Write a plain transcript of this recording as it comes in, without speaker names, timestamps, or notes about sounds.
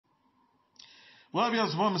Well,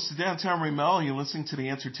 yes, welcome to Downtown Melo. You're listening to the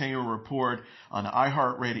Entertainment Report on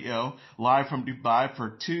iHeartRadio, live from Dubai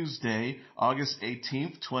for Tuesday, August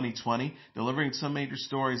 18th, 2020, delivering some major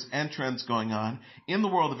stories and trends going on in the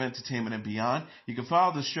world of entertainment and beyond. You can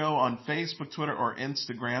follow the show on Facebook, Twitter, or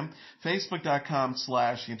Instagram.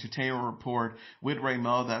 Facebook.com/Entertainment Report with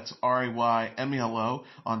Raymelo. That's RAYMELO.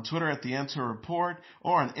 On Twitter at The Enter Report,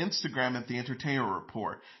 or on Instagram at The Entertainment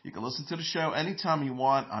Report. You can listen to the show anytime you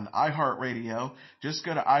want on iHeartRadio. Just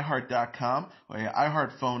go to iHeart.com or your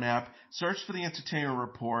iHeart phone app, search for The Entertainment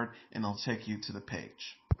Report, and it'll take you to the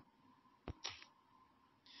page.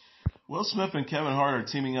 Will Smith and Kevin Hart are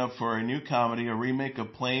teaming up for a new comedy, a remake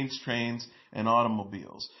of Planes, Trains, and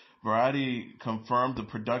Automobiles. Variety confirmed the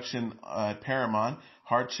production at Paramount.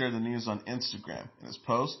 Hart shared the news on Instagram. In his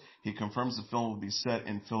post, he confirms the film will be set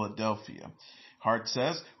in Philadelphia. Hart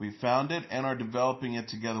says, "We found it and are developing it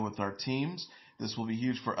together with our teams. This will be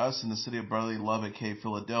huge for us in the city of brotherly love, aka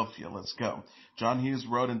Philadelphia. Let's go." John Hughes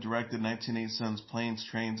wrote and directed 1987's Planes,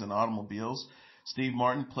 Trains, and Automobiles. Steve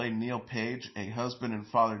Martin played Neil Page, a husband and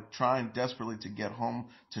father trying desperately to get home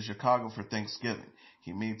to Chicago for Thanksgiving.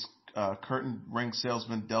 He meets curtain ring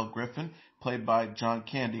salesman Del Griffin, played by John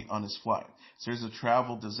Candy, on his flight. A series of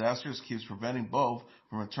travel disasters keeps preventing both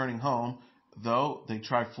from returning home, though they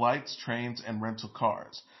try flights, trains, and rental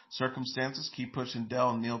cars. Circumstances keep pushing Del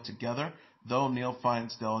and Neil together, though Neil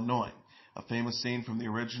finds Del annoying. A famous scene from the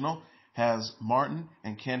original has Martin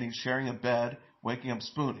and Candy sharing a bed, waking up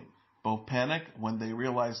spooning. Both panic when they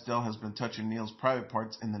realize Del has been touching Neil's private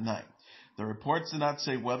parts in the night. The reports did not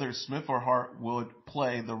say whether Smith or Hart would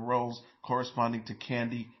play the roles corresponding to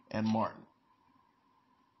Candy and Martin.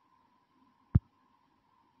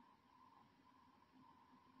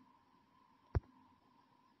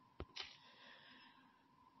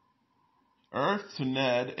 Earth to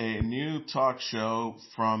Ned, a new talk show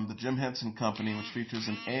from the Jim Henson Company, which features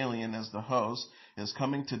an alien as the host, is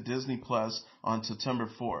coming to Disney Plus on September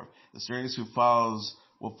 4th. The series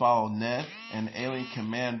will follow Ned, an alien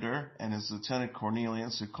commander, and his lieutenant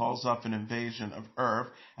Cornelius, who calls off an invasion of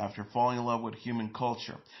Earth after falling in love with human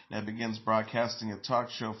culture. Ned begins broadcasting a talk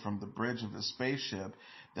show from the bridge of his spaceship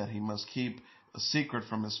that he must keep a secret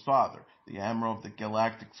from his father, the Admiral of the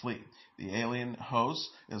Galactic Fleet. The alien host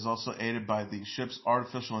is also aided by the ship's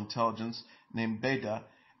artificial intelligence named Beta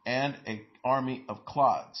and an army of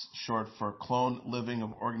clods, short for clone living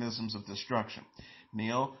of organisms of destruction.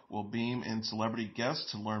 Neil will beam in celebrity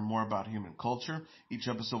guests to learn more about human culture. Each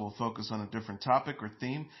episode will focus on a different topic or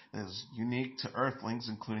theme that is unique to Earthlings,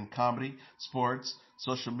 including comedy, sports,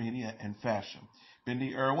 social media, and fashion.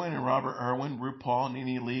 Bindi Irwin and Robert Irwin, RuPaul,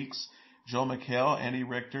 Nene Leakes, Joel McHale, Andy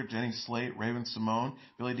Richter, Jenny Slate, Raven Simone,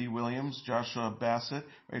 Billy D. Williams, Joshua Bassett,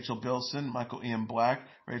 Rachel Bilson, Michael Ian Black,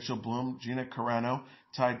 Rachel Bloom, Gina Carano,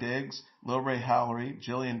 Ty Diggs, Lil Ray Hallery,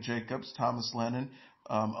 Jillian Jacobs, Thomas Lennon,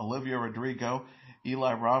 Olivia Rodrigo,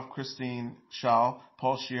 Eli Roth, Christine Shaw,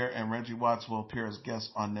 Paul Scheer, and Reggie Watts will appear as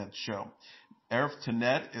guests on Ned's show. Earth to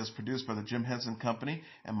Ned is produced by the Jim Henson Company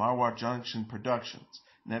and Marwar Junction Productions.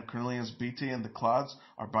 Ned, Cornelius, BT, and the Clods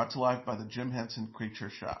are brought to life by the Jim Henson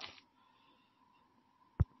Creature Shop.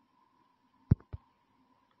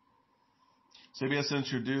 CBS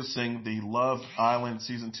introducing the Love Island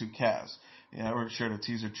Season 2 cast. The network shared a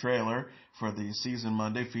teaser trailer for the season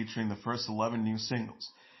Monday featuring the first 11 new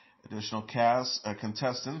singles. Additional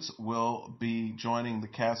contestants will be joining the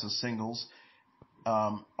cast as singles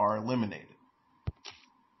are eliminated.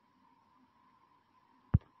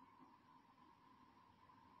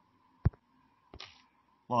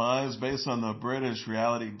 Well, it is based on the British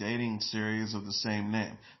reality dating series of the same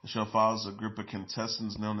name. The show follows a group of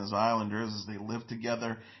contestants known as Islanders as they live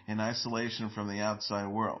together in isolation from the outside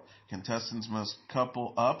world. Contestants must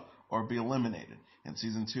couple up or be eliminated. In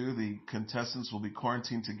Season 2, the contestants will be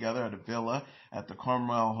quarantined together at a villa at the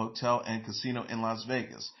Cromwell Hotel and Casino in Las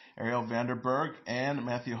Vegas. Ariel Vanderberg and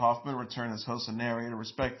Matthew Hoffman return as host and narrator,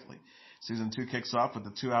 respectively. Season 2 kicks off with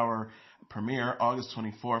a 2-hour premiere August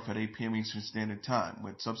 24th at 8 p.m. Eastern Standard Time,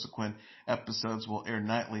 with subsequent episodes will air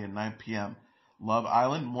nightly at 9 p.m. Love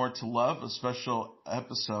Island, More to Love, a special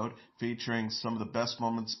episode featuring some of the best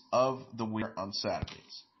moments of the week on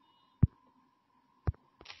Saturdays.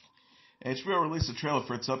 HBO released a trailer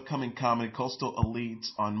for its upcoming comedy Coastal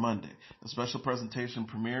Elites on Monday. The special presentation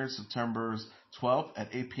premieres September 12th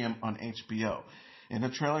at 8 p.m. on HBO. In the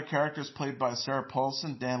trailer, characters played by Sarah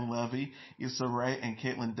Paulson, Dan Levy, Issa Rae, and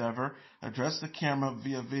Caitlin Dever address the camera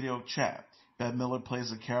via video chat. Bette Midler plays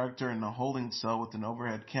a character in a holding cell with an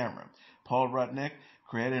overhead camera. Paul Rudnick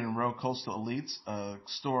created and wrote Coastal Elites, a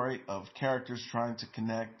story of characters trying to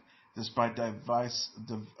connect despite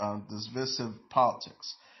divisive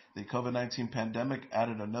politics. The COVID-19 pandemic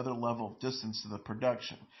added another level of distance to the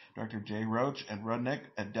production. Director Jay Roach and Rudnick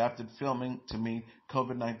adapted filming to meet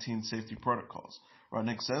COVID-19 safety protocols.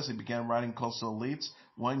 Rudnick says he began writing Coastal Elites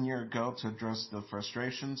 1 year ago to address the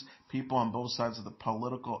frustrations people on both sides of the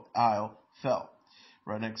political aisle felt.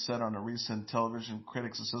 Rudnick said on a recent Television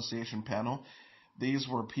Critics Association panel, "These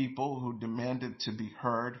were people who demanded to be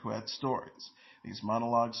heard, who had stories. These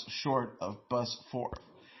monologues short of bust forth."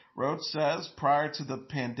 Roach says prior to the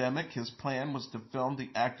pandemic, his plan was to film the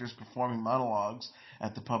actors performing monologues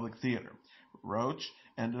at the public theater. Roach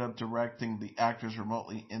ended up directing the actors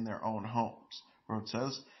remotely in their own homes. Roach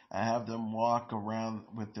says, "I have them walk around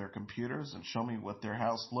with their computers and show me what their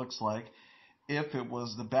house looks like if it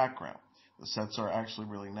was the background. The sets are actually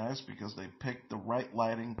really nice because they picked the right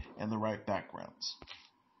lighting and the right backgrounds."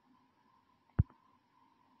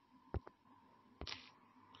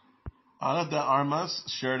 Ana de Armas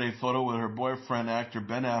shared a photo with her boyfriend, actor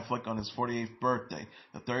Ben Affleck, on his 48th birthday.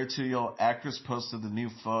 The 32-year-old actress posted the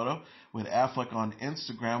new photo with Affleck on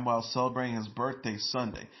Instagram while celebrating his birthday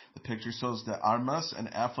Sunday. The picture shows de Armas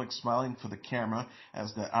and Affleck smiling for the camera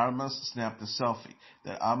as de Armas snapped a selfie.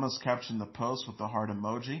 De Armas captioned the post with the heart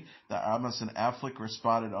emoji. De Armas and Affleck were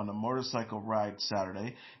spotted on a motorcycle ride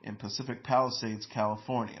Saturday in Pacific Palisades,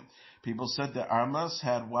 California. People said that Armas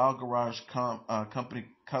had Wow Garage Company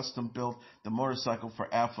custom built the motorcycle for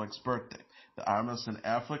Affleck's birthday. The Armas and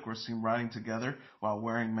Affleck were seen riding together while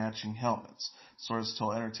wearing matching helmets. Sources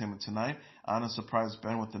told Entertainment Tonight, Anna surprised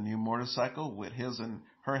Ben with the new motorcycle with his and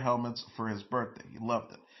her helmets for his birthday. He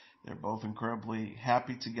loved it. They're both incredibly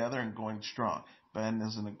happy together and going strong. Ben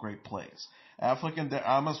is in a great place. Affleck and de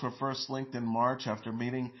Armas were first linked in March after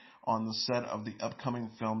meeting on the set of the upcoming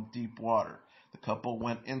film Deep Water. The couple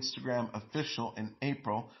went Instagram official in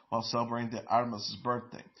April while celebrating de Armas'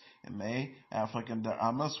 birthday. In May, Affleck and de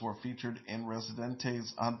Armas were featured in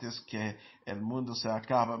Residentes Antes que el Mundo se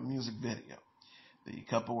Acaba music video. The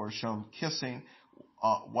couple were shown kissing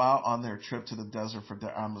while on their trip to the desert for de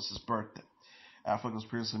Armas' birthday. Affleck was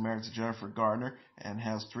previously married to Jennifer Gardner and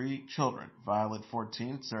has 3 children, Violet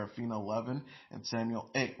 14, Serafina 11, and Samuel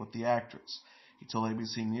 8, with the actress. He told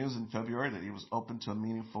ABC News in February that he was open to a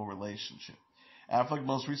meaningful relationship. Affleck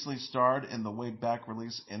most recently starred in the Way Back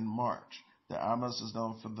release in March. De Armas is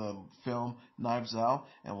known for the film Knives Out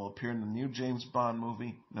and will appear in the new James Bond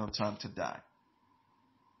movie No Time to Die.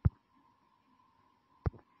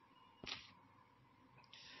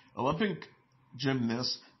 Olympic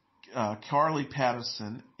gymnast Carly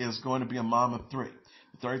Patterson is going to be a mom of 3.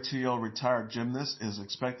 The 32-year-old retired gymnast is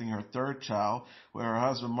expecting her 3rd child with her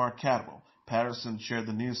husband Mark Cadwell. Patterson shared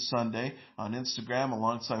the news Sunday on Instagram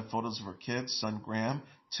alongside photos of her kids, son Graham,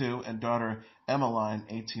 2, and daughter Emmeline,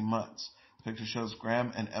 18 months. The picture shows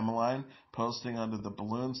Graham and Emmeline posting under the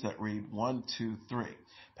balloons that read 1, 2, 3.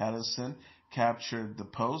 Patterson captured the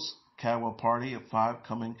post, Cadwell party at 5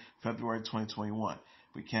 coming February 2021.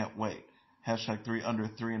 We can't wait. Hashtag 3 under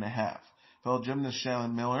 3.5. Fellow gymnast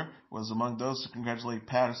Shannon Miller was among those to congratulate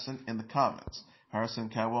Patterson in the comments. Patterson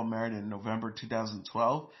and Cadwell married in November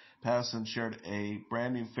 2012. Patterson shared a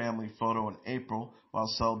brand new family photo in April while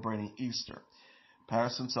celebrating Easter.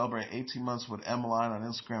 Patterson celebrated 18 months with Emmeline on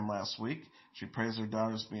Instagram last week. She praised her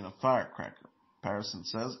daughter as being a firecracker. Patterson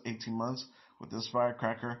says, 18 months with this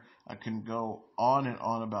firecracker, I can go on and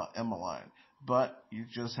on about Emmeline, but you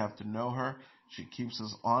just have to know her. She keeps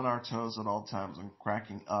us on our toes at all times and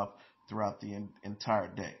cracking up throughout the entire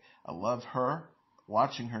day. I love her,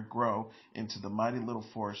 watching her grow into the mighty little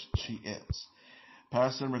force she is.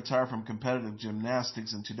 Patterson retired from competitive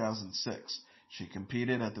gymnastics in 2006. She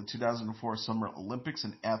competed at the 2004 Summer Olympics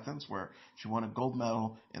in Athens, where she won a gold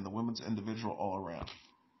medal in the women's individual all-around.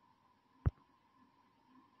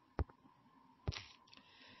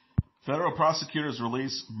 Federal prosecutors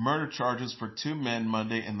released murder charges for 2 men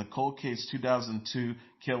Monday in the cold case 2002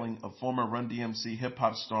 killing of former Run DMC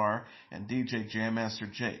hip-hop star and DJ Jam Master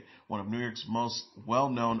Jay, one of New York's most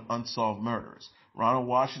well-known unsolved murderers. Ronald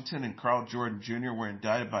Washington and Carl Jordan Jr. were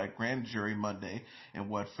indicted by a grand jury Monday in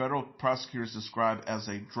what federal prosecutors describe as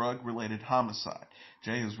a drug-related homicide.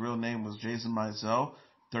 Jay, whose real name was Jason Mizell,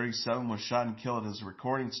 37, was shot and killed at his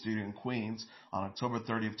recording studio in Queens on October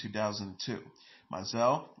 30, 2002.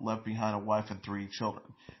 Mizell left behind a wife and 3 children.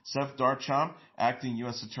 Sept Darcham, acting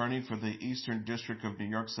U.S. Attorney for the Eastern District of New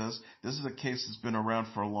York, says this is a case that's been around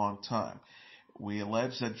for a long time. We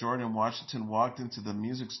allege that Jordan and Washington walked into the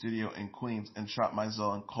music studio in Queens and shot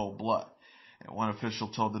Mizell in cold blood. And one official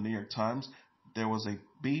told the New York Times there was a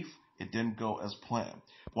beef. it didn't go as planned.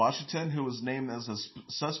 Washington, who was named as a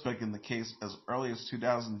suspect in the case as early as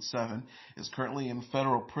 2007, is currently in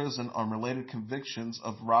federal prison on related convictions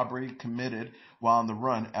of robbery committed while on the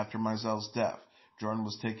run after Miesel's death. Jordan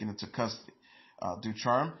was taken into custody.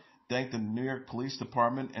 Ducharme thanked the New York Police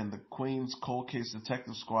Department and the Queens Cold Case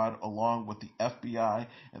Detective Squad, along with the FBI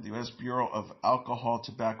and the U.S. Bureau of Alcohol,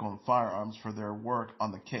 Tobacco, and Firearms for their work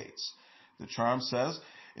on the case. Ducharme says,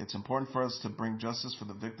 "It's important for us to bring justice for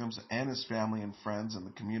the victims and his family and friends and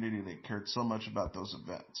the community that cared so much about those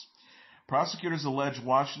events." Prosecutors allege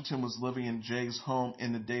Washington was living in Jay's home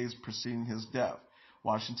in the days preceding his death.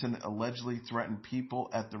 Washington allegedly threatened people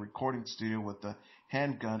at the recording studio with a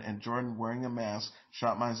handgun, and Jordan, wearing a mask,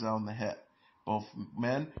 shot Miesel in the head. Both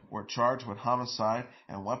men were charged with homicide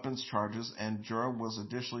and weapons charges, and Jordan was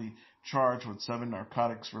additionally charged with 7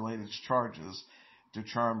 narcotics-related charges,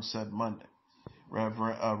 Ducharme said Monday.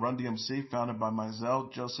 Run DMC, founded by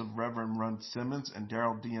Miesel, Joseph Reverend Run Simmons, and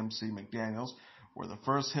Daryl DMC McDaniels, were the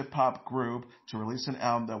first hip-hop group to release an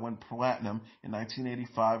album that went platinum in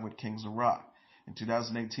 1985 with Kings of Rock. In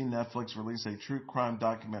 2018, Netflix released a true crime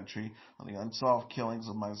documentary on the unsolved killings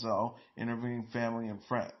of Miesel, interviewing family and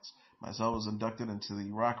friends. Miesel was inducted into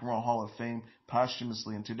the Rock and Roll Hall of Fame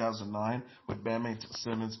posthumously in 2009 with bandmates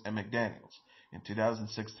Simmons and McDaniels. In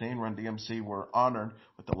 2016, Run DMC were honored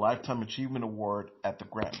with the Lifetime Achievement Award at the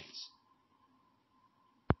Grammys.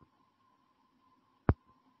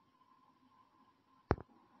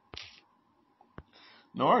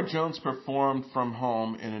 Norah Jones performed from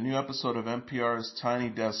home in a new episode of NPR's Tiny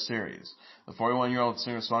Desk series. The 41-year-old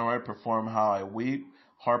singer-songwriter performed How I Weep,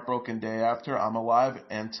 Heartbroken Day After, I'm Alive,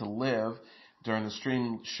 and To Live during the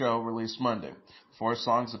streaming show released Monday. The 4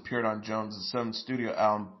 songs appeared on Jones' 7th studio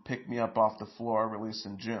album, Pick Me Up Off the Floor, released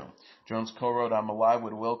in June. Jones co-wrote I'm Alive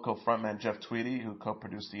with Wilco frontman Jeff Tweedy, who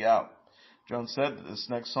co-produced the album. Jones said that this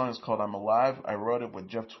next song is called I'm Alive. I wrote it with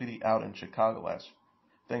Jeff Tweedy out in Chicago last year.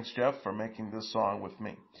 Thanks, Jeff, for making this song with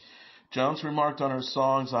me. Jones remarked on her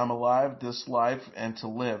songs I'm Alive, This Life, and To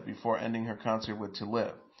Live before ending her concert with To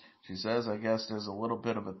Live. She says, I guess there's a little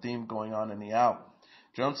bit of a theme going on in the album.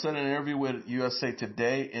 Jones said in an interview with USA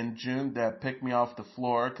Today in June that Pick Me Off the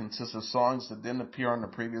Floor consists of songs that didn't appear on the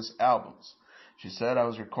previous albums. She said, I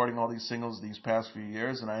was recording all these singles these past few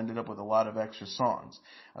years, and I ended up with a lot of extra songs.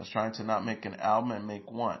 I was trying to not make an album and make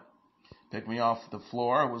one. Pick Me Off the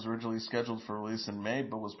Floor was originally scheduled for release in May,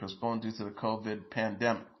 but was postponed due to the COVID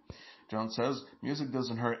pandemic. Jones says, music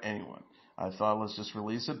doesn't hurt anyone. I thought, let's just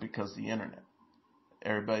release it because the internet.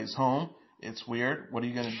 Everybody's home. It's weird. What are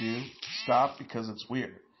you going to do? Stop because it's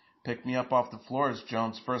weird. Pick Me Up Off the Floor is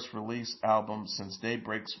Jones' first release album since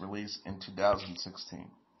Daybreak's release in 2016.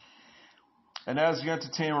 And as the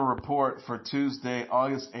Entertainment Report for Tuesday,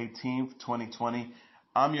 August 18th, 2020,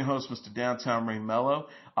 I'm your host, Mr. Downtown Ray Melo.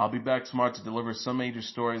 I'll be back tomorrow to deliver some major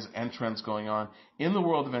stories and trends going on in the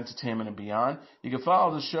world of entertainment and beyond. You can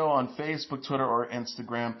follow the show on Facebook, Twitter, or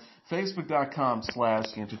Instagram.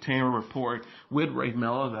 Facebook.com/The Entertainment Report with Ray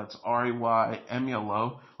Melo. That's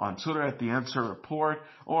RAYMELO. On Twitter at The Enter Report,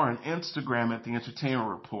 or on Instagram at The Entertainment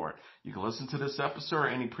Report. You can listen to this episode or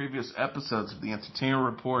any previous episodes of The Entertainment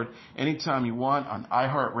Report anytime you want on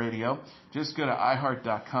iHeartRadio. Just go to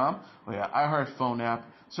iHeart.com or your iHeart phone app.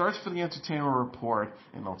 Search for The Entertainment Report,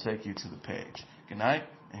 and it'll take you to the page. Good night,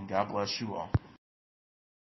 and God bless you all.